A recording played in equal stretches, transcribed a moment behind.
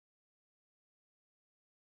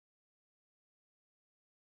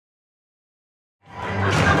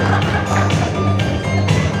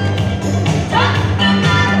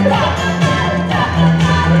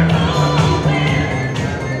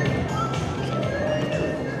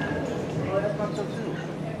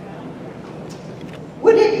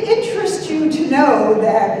know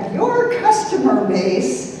that your customer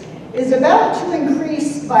base is about to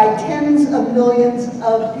increase by tens of millions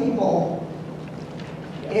of people.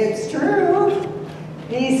 It's true.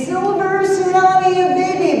 The silver tsunami of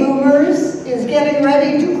baby boomers is getting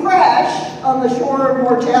ready to crash on the shore of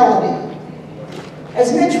mortality.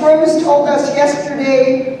 As Mitch Rose told us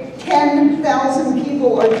yesterday, 10,000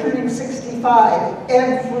 people are turning 65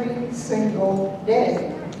 every single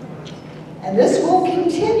day. And this will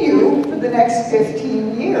continue for the next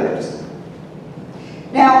 15 years.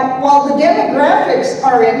 Now, while the demographics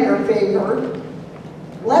are in your favor,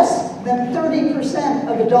 less than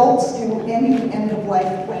 30% of adults do any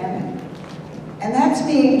end-of-life planning. And that's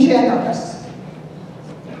being generous.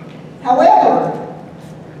 However,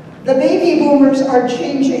 the baby boomers are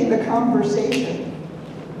changing the conversation.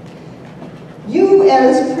 You,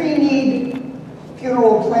 as pre-need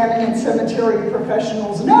funeral planning and cemetery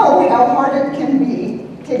professionals, know how hard it can be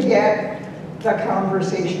to get the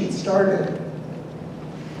conversation started.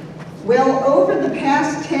 Well, over the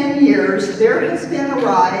past 10 years, there has been a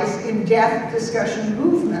rise in death discussion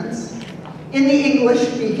movements in the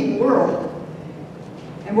English-speaking world.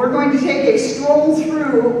 And we're going to take a stroll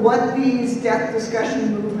through what these death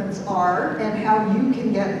discussion movements are and how you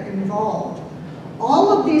can get involved.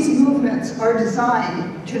 All of these movements are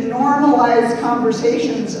designed to normalize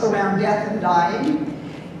conversations around death and dying,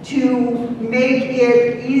 to make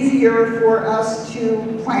it easier for us to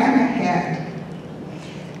plan ahead.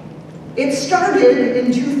 It started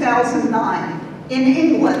in 2009 in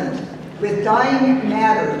England with Dying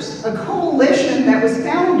Matters, a coalition that was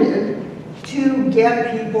founded to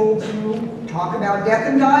get people to talk about death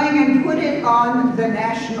and dying and put it on the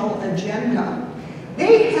national agenda.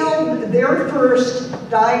 They held their first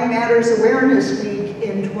Dying Matters Awareness Week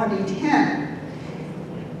in 2010.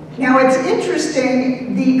 Now it's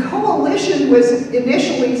interesting, the coalition was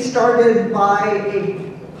initially started by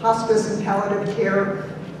a hospice and palliative care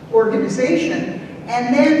organization,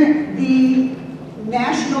 and then the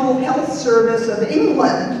National Health Service of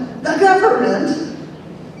England, the government,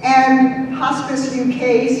 and Hospice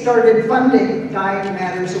UK started funding Dying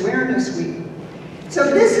Matters Awareness Week.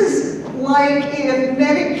 So this is like if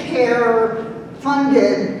Medicare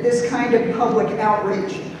funded this kind of public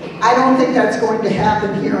outreach. I don't think that's going to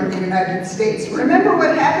happen here in the United States. Remember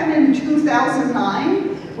what happened in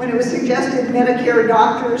 2009 when it was suggested Medicare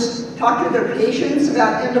doctors talk to their patients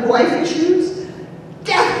about end-of-life issues?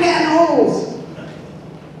 Death panels!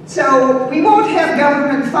 So we won't have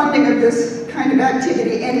government funding of this kind of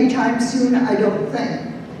activity anytime soon, I don't think.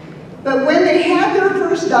 But when they had their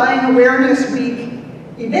first Dying Awareness Week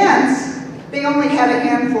events, they only had a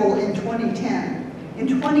handful in 2010. In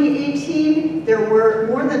 2018, there were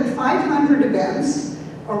more than 500 events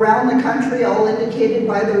around the country, all indicated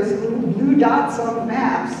by those little blue dots on the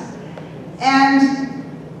maps. And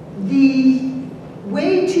the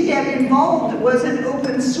way to get involved was an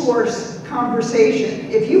open source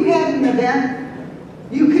conversation. If you had an event,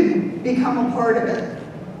 you could become a part of it.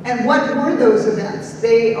 And what were those events?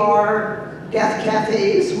 They are death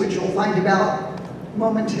cafes, which you'll find about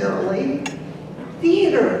momentarily,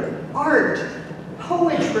 theater, art,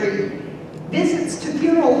 poetry, visits to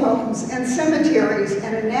funeral homes and cemeteries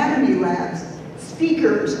and anatomy labs,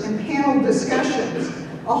 speakers and panel discussions,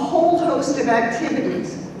 a whole host of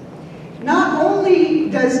activities. Not only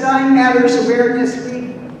does Dying Matters Awareness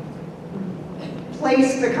Week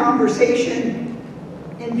place the conversation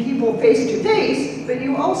in people face-to-face, but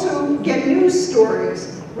you also get news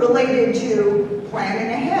stories related to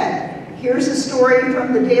planning ahead. Here's a story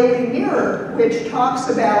from the Daily Mirror, which talks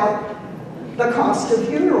about the cost of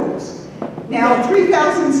funerals. Now,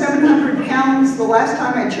 3,700 pounds, the last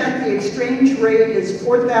time I checked, the exchange rate is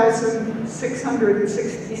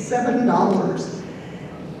 $4,667.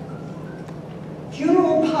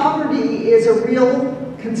 Funeral poverty is a real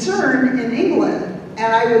concern in England.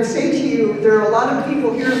 And I would say to you, there are a lot of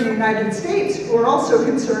people here in the United States who are also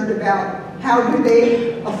concerned about how do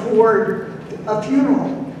they afford a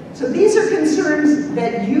funeral. So these are concerns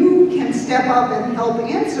that you can step up and help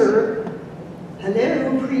answer.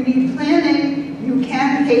 Hello, pre-need planning, you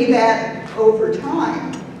can pay that over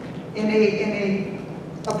time in a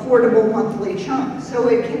affordable monthly chunk. So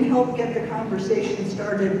it can help get the conversation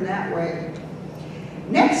started in that way.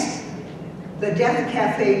 Next, the Death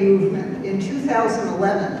Cafe movement in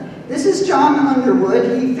 2011. This is John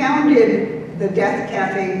Underwood. He founded the Death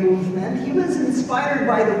Cafe movement. He was inspired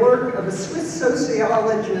by the work of a Swiss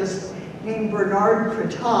sociologist named Bernard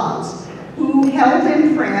Cretaz, who held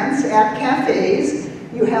in France at cafes.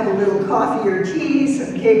 You have a little coffee or tea,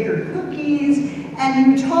 some cake or cookies,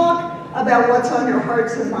 and you talk about what's on your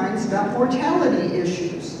hearts and minds about mortality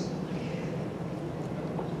issues.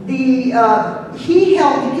 He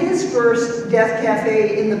held his first death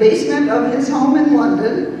cafe in the basement of his home in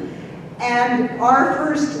London, and our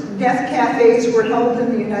first death cafes were held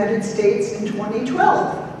in the United States in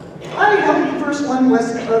 2012. I held the first one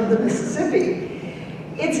west of the Mississippi.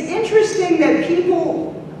 It's interesting that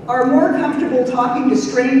people are more comfortable talking to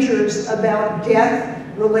strangers about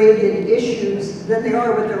death-related issues than they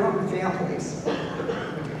are with their own families.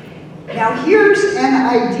 Now here's an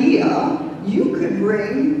idea. You could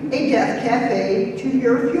bring a death cafe to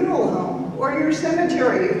your funeral home or your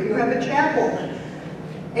cemetery if you have a chapel.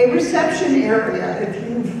 A reception area if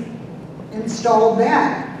you've installed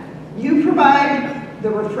that. You provide the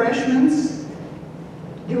refreshments,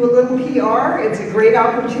 do a little PR. It's a great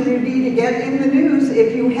opportunity to get in the news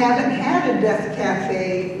if you haven't had a death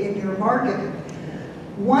cafe in your market.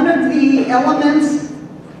 One of the elements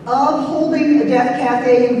of holding a death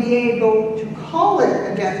cafe and being able to call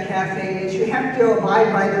it a death cafe is you have to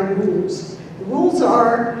abide by their rules. The rules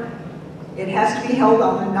are, it has to be held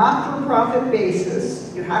on a not-for-profit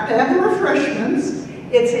basis. You have to have the refreshments.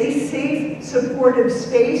 It's a safe, supportive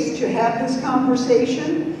space to have this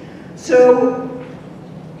conversation. So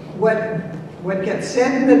what gets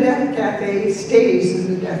said in the death cafe stays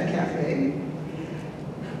in the death cafe.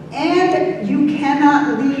 And you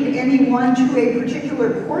cannot lead anyone to a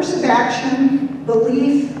particular course of action,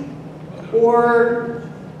 belief, or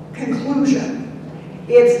conclusion.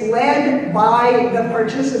 It's led by the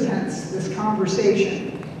participants, this conversation.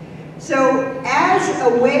 So as a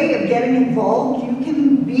way of getting involved, you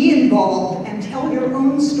can be involved and tell your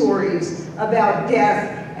own stories about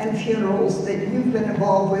death and funerals that you've been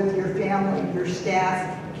involved with, your family, your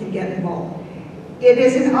staff can get involved. It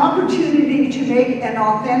is an opportunity to make an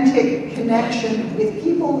authentic connection with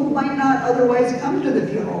people who might not otherwise come to the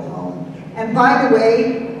funeral home. And by the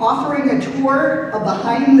way, offering a tour, a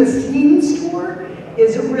behind-the-scenes tour,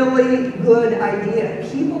 is a really good idea.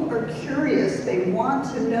 People are curious. They want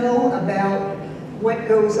to know about what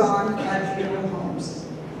goes on at funeral homes.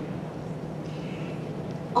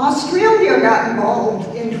 Australia got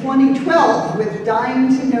involved in 2012 with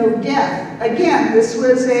Dying to Know Death. Again, this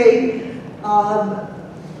was a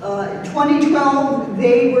 2012,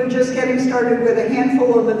 they were just getting started with a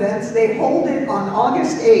handful of events. They hold it on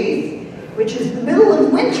August 8th, which is the middle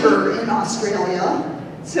of winter in Australia.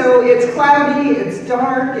 So it's cloudy, it's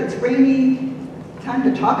dark, it's rainy, time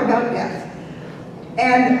to talk about death.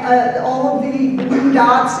 And all of the blue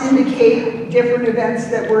dots indicate different events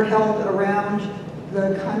that were held around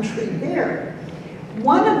the country there.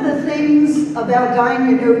 One of the things about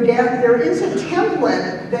Dying to Know Death, there is a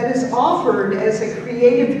template that is offered as a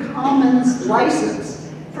Creative Commons license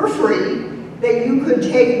for free that you could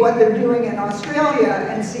take what they're doing in Australia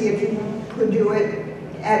and see if you could do it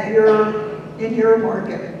at in your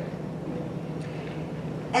market.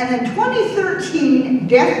 And in 2013,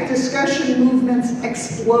 death discussion movements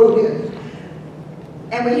exploded.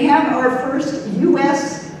 And we have our first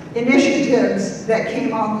US initiatives that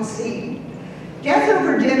came on the scene. Death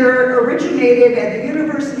Over Dinner originated at the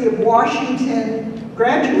University of Washington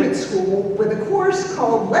Graduate School with a course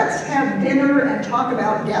called Let's Have Dinner and Talk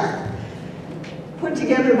About Death, put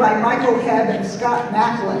together by Michael Hebb and Scott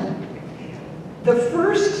Macklin. The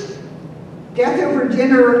first Death Over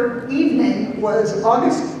Dinner evening was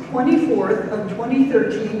August 24th of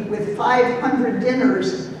 2013 with 500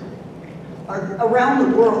 dinners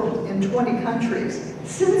around the world in 20 countries.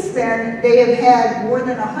 Since then, they have had more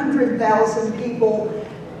than 100,000 people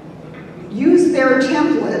use their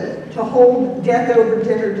template to hold Death Over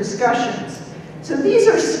Dinner discussions. So these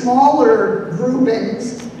are smaller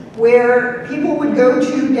groupings where people would go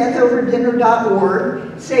to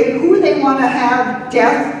deathoverdinner.org, say who they want to have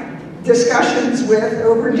death discussions with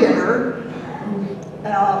over dinner.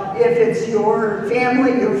 If it's your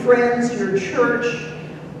family, your friends, your church,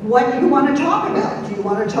 what do you want to talk about? Do you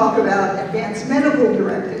want to talk about advanced medical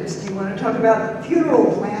directives? Do you want to talk about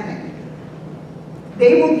funeral planning?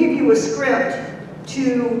 They will give you a script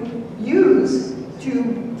to use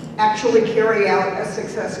to actually carry out a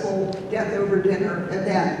successful Death Over Dinner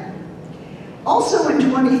event. Also in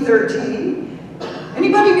 2013,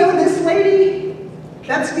 anybody know this lady?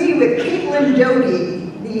 That's me with Caitlin Doty,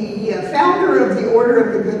 the founder of the Order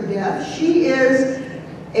of the Good Death. She is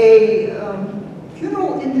a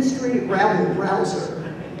funeral industry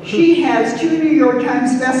rabble-rouser. She has 2 New York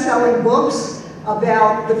Times best-selling books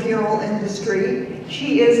about the funeral industry.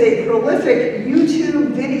 She is a prolific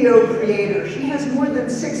YouTube video creator. She has more than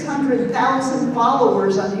 600,000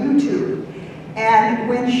 followers on YouTube. And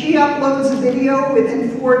when she uploads a video,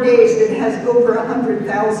 within 4 days, it has over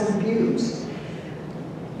 100,000 views.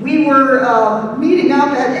 We were meeting up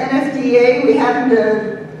at NFDA. We happened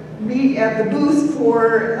to me at the booth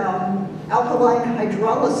for alkaline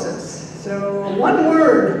hydrolysis. So one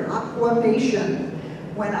word, aquamation.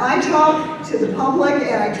 When I talk to the public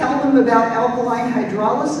and I tell them about alkaline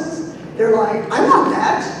hydrolysis, they're like, I want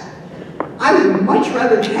that. I would much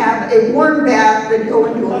rather have a warm bath than go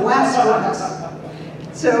into a blast furnace.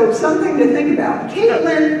 So something to think about.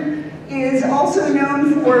 Caitlin is also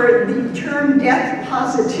known for the term death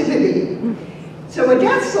positivity. So a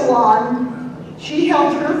death salon, she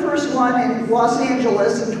held her first one in Los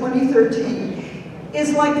Angeles in 2013,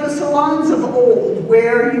 is like the salons of old,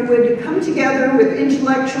 where you would come together with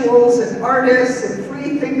intellectuals and artists and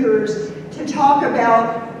free thinkers to talk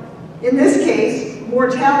about, in this case,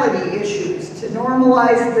 mortality issues, to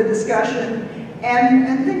normalize the discussion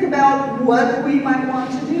and think about what we might want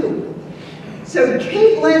to do. So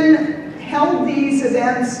Caitlin held these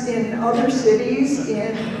events in other cities,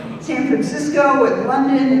 in San Francisco, in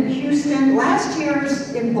London, in Houston. Last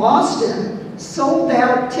year's in Boston sold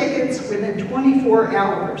out tickets within 24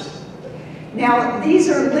 hours. Now, these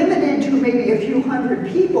are limited to maybe a few hundred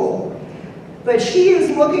people, but she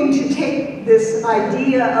is looking to take this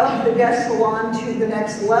idea of the death salon to the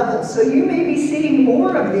next level. So you may be seeing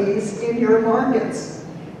more of these in your markets,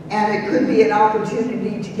 and it could be an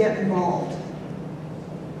opportunity to get involved.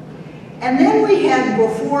 And then we had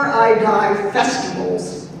Before I Die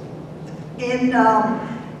festivals in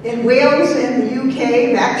Wales and the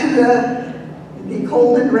UK, back to the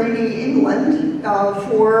cold and rainy England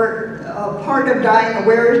for part of Dying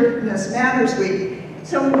Awareness Matters Week.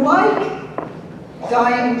 So like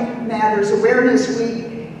Dying Matters Awareness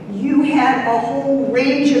Week, you had a whole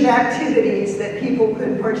range of activities that people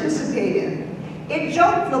could participate in. It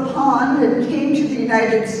jumped the pond and came to the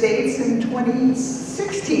United States in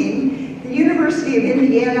 2016. The University of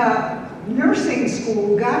Indiana Nursing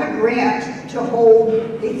School got a grant to hold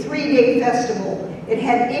a 3-day festival. It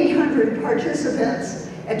had 800 participants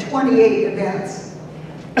at 28 events.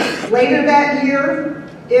 Later that year,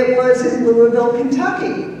 it was in Louisville,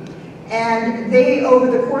 Kentucky. And they, over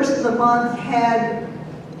the course of the month, had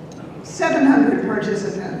 700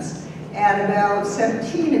 participants at about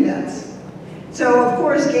 17 events. So, of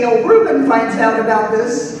course, Gail Rubin finds out about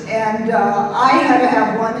this, and I had to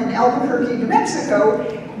have one in Albuquerque, New Mexico.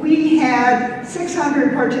 We had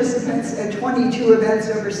 600 participants at 22 events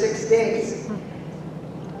over 6 days.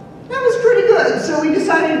 That was pretty good, so we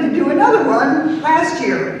decided to do another one last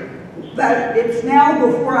year. But it's now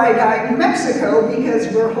Before I Die New Mexico, because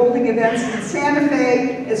we're holding events in Santa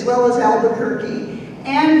Fe as well as Albuquerque,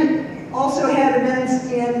 and also had events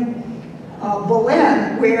in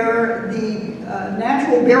Doyenne, where the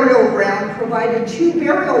natural burial ground provided 2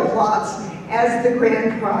 burial plots as the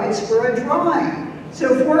grand prize for a drawing.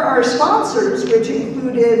 So for our sponsors, which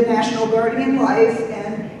included National Guardian Life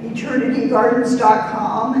and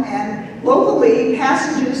EternityGardens.com, and locally,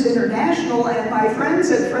 Passages International, and my friends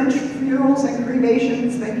at French Funerals and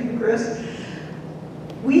Cremations, thank you, Chris,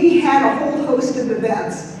 we had a whole host of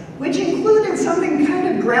events, which included something kind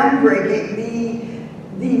of groundbreaking.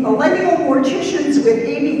 The Millennial Morticians with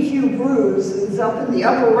ABQ Brews is up in the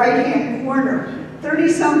upper right-hand corner.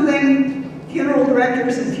 30-something funeral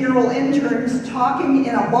directors and funeral interns talking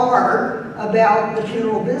in a bar about the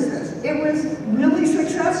funeral business. It was really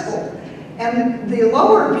successful. And the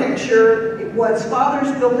lower picture was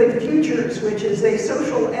Fathers Building Futures, which is a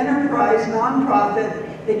social enterprise nonprofit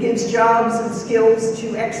that gives jobs and skills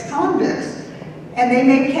to ex-convicts. And they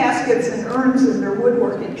make caskets and urns in their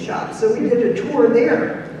woodworking shop. So we did a tour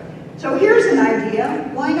there. So here's an idea.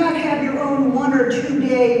 Why not have your own 1 or 2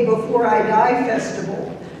 day Before I Die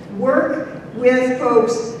festival? Work with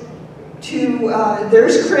folks to,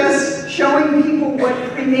 there's Chris showing people what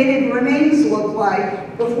cremated remains look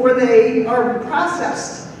like before they are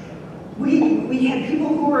processed. We had people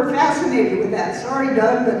who were fascinated with that. Sorry,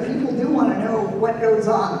 Doug, but people do want to know what goes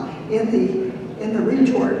on in the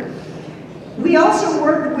retort. We also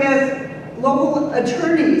worked with local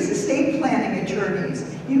attorneys, estate planning attorneys.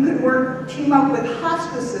 You could team up with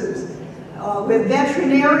hospices, with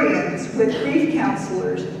veterinarians, with grief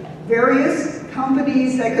counselors, various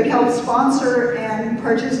companies that could help sponsor and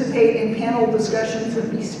participate in panel discussions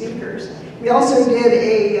and be speakers. We also did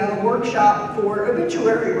a workshop for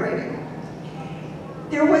obituary writing.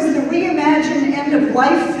 There was the Reimagine End of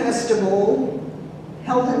Life Festival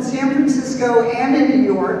held in San Francisco and in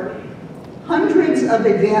New York. Hundreds of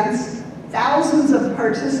events, thousands of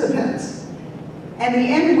participants. And the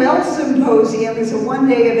End Well Symposium is a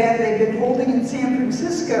one-day event they've been holding in San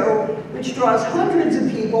Francisco, which draws hundreds of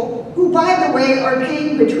people who, by the way, are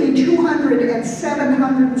paying between $200 and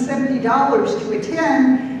 $770 to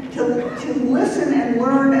attend to listen and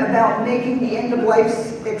learn about making the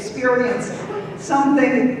end-of-life experience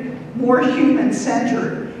something more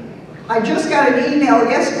human-centered. I just got an email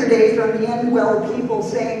yesterday from the Endwell people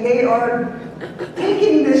saying they are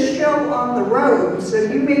taking this show on the road, so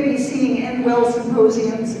you may be seeing Endwell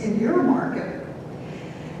symposiums in your market.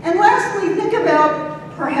 And lastly, think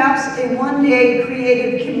about perhaps a one-day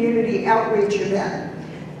creative community outreach event.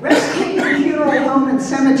 Rest Haven Funeral Home and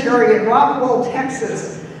Cemetery in Rockwall,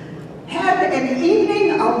 Texas had an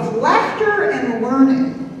evening of laughter and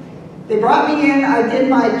learning. They brought me in, I did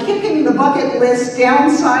my kicking the bucket list,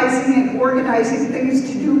 downsizing and organizing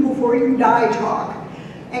things to do before you die talk.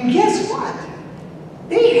 And guess what?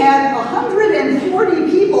 They had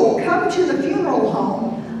 140 people come to the funeral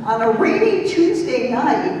home on a rainy Tuesday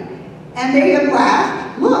night, and they had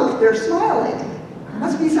laughed. Look, they're smiling.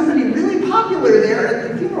 Must be somebody really popular there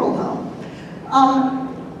at the funeral home.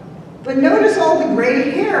 But notice all the gray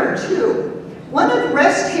hair, too. One of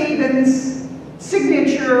Rest Haven's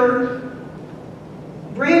signature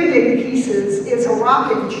branding pieces is a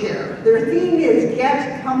rocking chair. Their theme is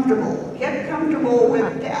get comfortable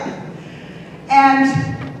with death.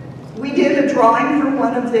 And we did a drawing for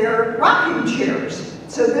one of their rocking chairs.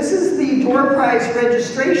 So this is the door prize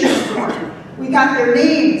registration form. We got their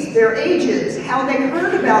names, their ages, how they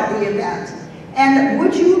heard about the event, and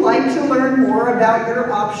would you like to learn more about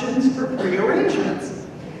your options for pre-arrangements?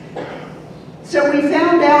 So we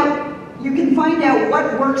found out, you can find out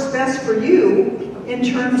what works best for you in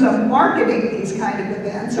terms of marketing these kind of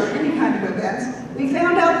events, or any kind of events. We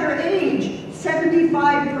found out their age.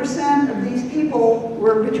 75% of these people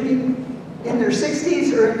were in their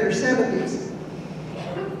 60s or in their 70s.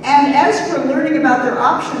 And as for learning about their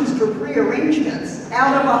options for pre-arrangements,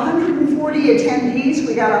 out of 140 attendees,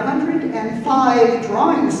 we got 105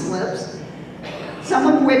 drawing slips, some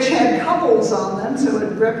of which had couples on them, so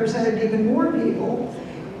it represented even more people.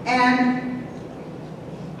 And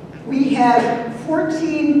we had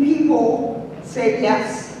 14 people say,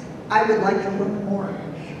 yes, I would like to learn more.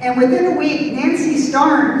 And within a week, Nancy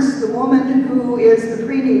Starnes, the woman who is the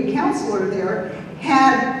pre-need counselor there,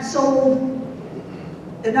 had sold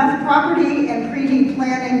enough property and pre-need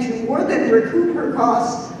planning to more than recoup her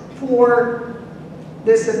costs for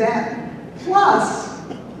this event. Plus,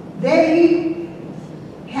 they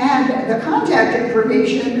had the contact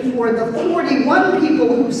information for the 41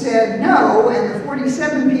 people who said no and the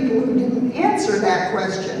 47 people who didn't answer that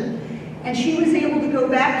question. And she was able to go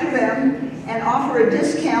back to them and offer a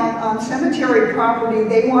discount on cemetery property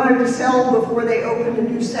they wanted to sell before they opened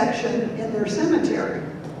a new section in their cemetery.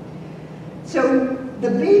 So the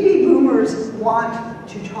baby boomers want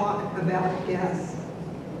to talk about death.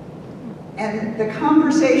 And the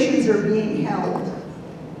conversations are being held.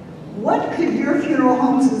 What could your funeral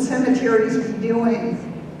homes and cemeteries be doing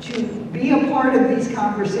to be a part of these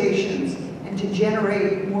conversations and to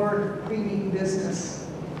generate more pre-need business?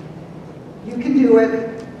 You can do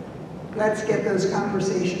it. Let's get those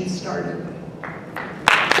conversations started.